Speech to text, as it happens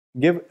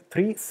Give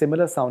three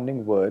similar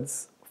sounding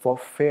words for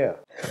fair.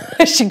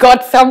 She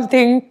got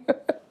something.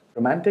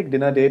 Romantic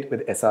dinner date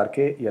with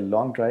SRK, a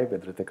long drive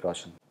with Hrithik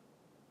Roshan.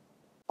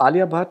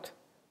 Alia Bhatt,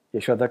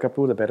 Shraddha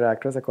Kapoor, the better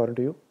actress according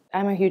to you?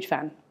 I'm a huge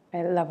fan.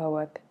 I love her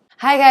work.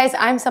 Hi guys,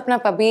 I'm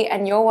Sapna Pabbi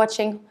and you're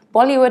watching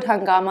Bollywood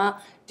Hungama.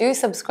 Do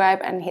subscribe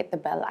and hit the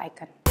bell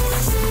icon.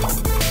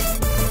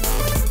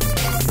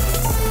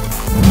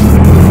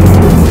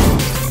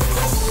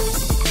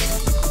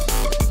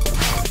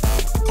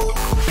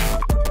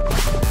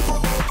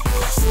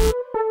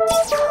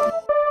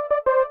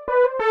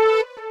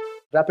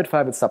 Rapid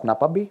fire with Sapna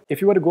Pabbi.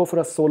 If you were to go for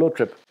a solo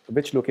trip,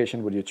 which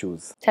location would you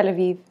choose? Tel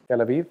Aviv. Tel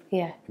Aviv?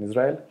 Yeah. In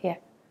Israel? Yeah.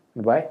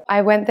 And why?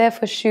 I went there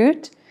for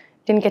shoot.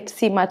 Didn't get to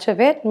see much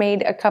of it.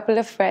 Made a couple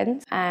of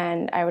friends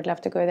and I would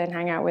love to go there and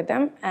hang out with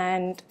them.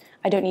 And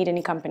I don't need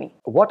any company.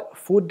 What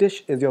food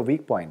dish is your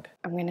weak point?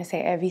 I'm going to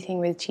say everything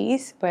with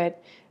cheese,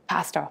 but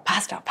pasta.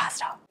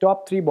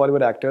 Top 3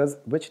 Bollywood actors,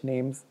 which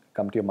names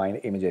come to your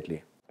mind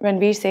immediately?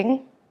 Ranveer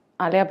Singh,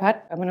 Alia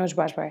Bhatt, Manoj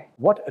Bajpayee.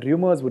 What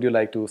rumors would you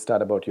like to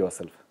start about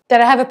yourself? That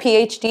I have a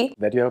PhD.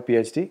 That you have a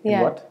PhD? Yeah.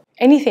 In what?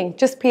 Anything.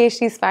 Just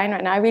PhD is fine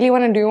right now. I really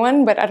want to do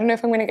one, but I don't know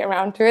if I'm going to get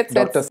around to it.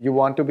 So You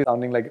want to be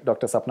sounding like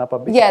Dr. Sapna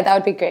Pabbi? Yeah, that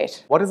would be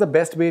great. What is the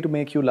best way to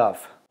make you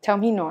laugh? Tell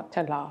me not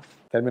to laugh.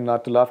 Tell me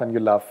not to laugh and you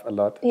laugh a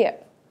lot. Yeah.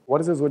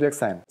 What is your zodiac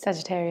sign?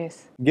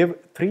 Sagittarius. Give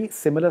 3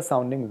 similar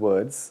sounding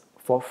words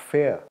for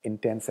fair in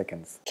 10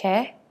 seconds.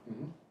 Care.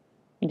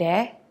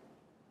 Dare.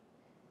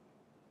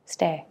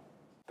 Stare.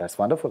 That's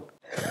wonderful.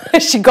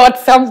 She got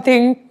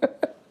something.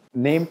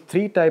 Name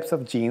 3 types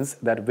of jeans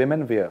that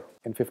women wear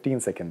in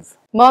 15 seconds.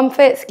 Mom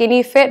fit,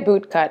 skinny fit,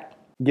 boot cut.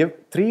 Give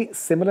 3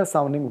 similar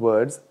sounding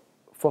words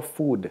for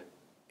food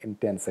in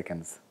 10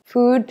 seconds.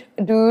 Food,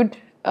 dude,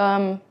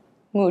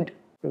 mood.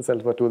 We'll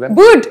settle for 2 then.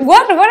 Boot!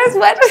 What is?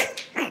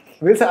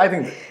 We'll say, I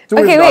think 2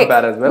 Okay, is wait. not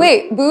bad as well.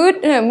 Wait,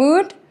 boot,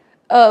 mood.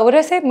 What did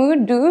I say?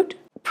 Mood, dude,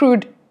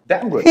 prude.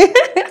 Damn good.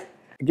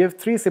 Give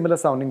 3 similar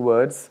sounding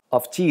words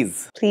of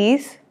cheese.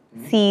 Please,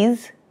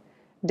 seize,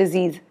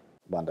 disease.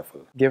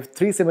 Wonderful. Give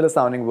 3 similar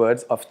sounding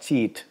words of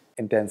cheat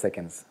in 10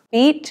 seconds.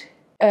 Beat,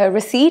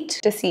 receipt,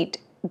 deceit.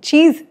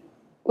 Cheese.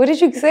 What did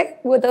you say?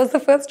 What, that was the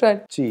first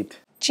one. Cheat.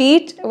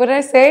 Cheat. What did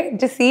I say?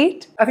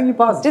 Deceit. I think you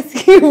passed.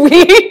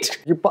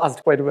 Deceit. You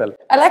passed quite well.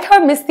 I like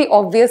how I missed the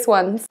obvious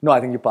ones. No, I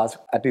think you passed.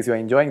 At least you're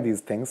enjoying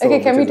these things. So Okay,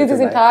 can we do this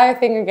nice. entire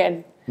thing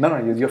again? No,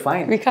 you're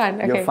fine. We can't,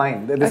 okay. You're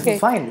fine. This Okay. is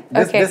fine.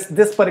 Okay.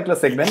 This particular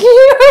segment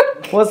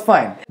was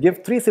fine.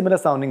 Give 3 similar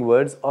sounding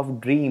words of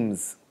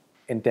dreams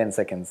in 10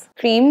 seconds.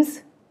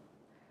 Creams.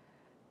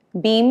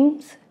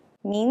 Beams.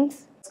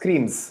 Means.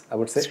 Screams, I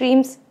would say.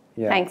 Streams.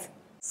 Yeah. Thanks.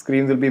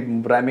 Screams will be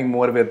rhyming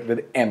more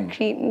with M.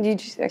 Cream. You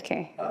just,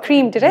 okay.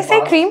 Cream. Did I say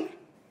passed. cream?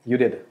 You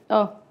did.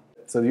 Oh.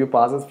 So you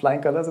pass as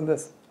flying colors in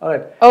this. All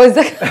right. Oh, is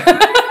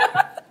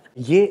that?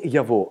 Ye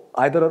ya wo,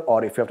 either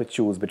or if you have to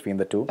choose between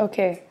the two.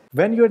 Okay.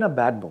 When you're in a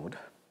bad mood,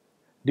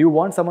 do you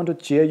want someone to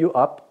cheer you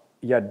up?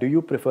 Yeah, do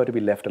you prefer to be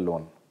left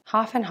alone?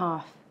 Half and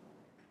half.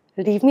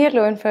 Leave me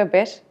alone for a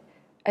bit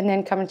and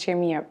then come and cheer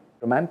me up.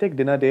 Romantic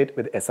dinner date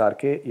with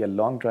SRK, a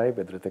long drive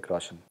with Hrithik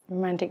Roshan.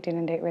 Romantic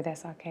dinner date with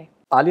SRK.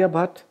 Alia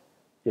Bhatt,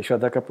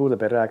 Shraddha Kapoor, the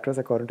better actress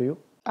according to you?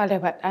 Alia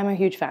Bhatt. I'm a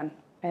huge fan.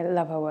 I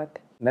love her work.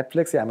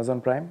 Netflix,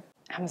 Amazon Prime?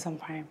 Amazon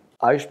Prime.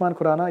 Ayushmann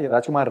Khurrana,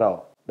 Rajkumar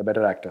Rao, the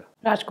better actor.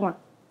 Rajkumar.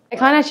 I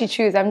can't actually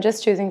choose. I'm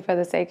just choosing for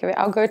the sake of it.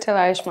 I'll go tell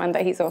Ayushmann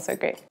that he's also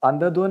great.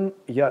 Andhadhun,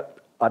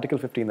 Article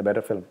 15, the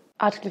better film.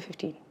 Article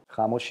 15.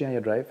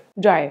 Khamoshiyan, Drive.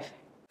 Drive.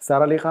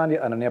 Sara Ali Khan,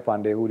 Ananya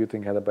Pandey, who do you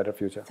think has a better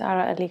future?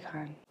 Sara Ali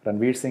Khan.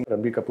 Ranveer Singh,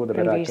 Ranbir Kapoor, the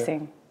better Ranveer actor.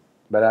 Singh.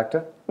 Better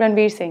actor?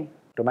 Ranveer Singh.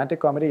 Romantic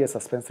comedy,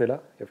 suspense thriller,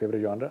 your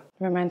favorite genre.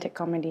 Romantic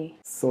comedy.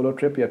 Solo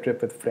trip, your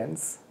trip with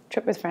friends.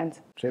 Trip with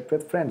friends. Trip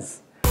with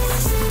friends.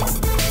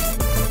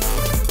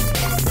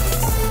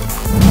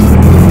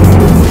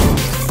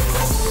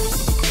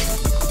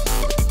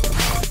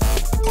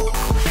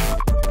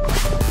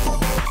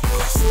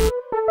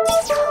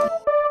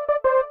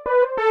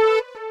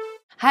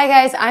 Hi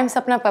guys, I'm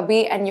Sapna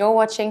Pabbi and you're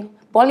watching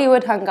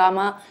Bollywood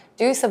Hungama.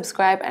 Do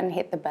subscribe and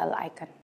hit the bell icon.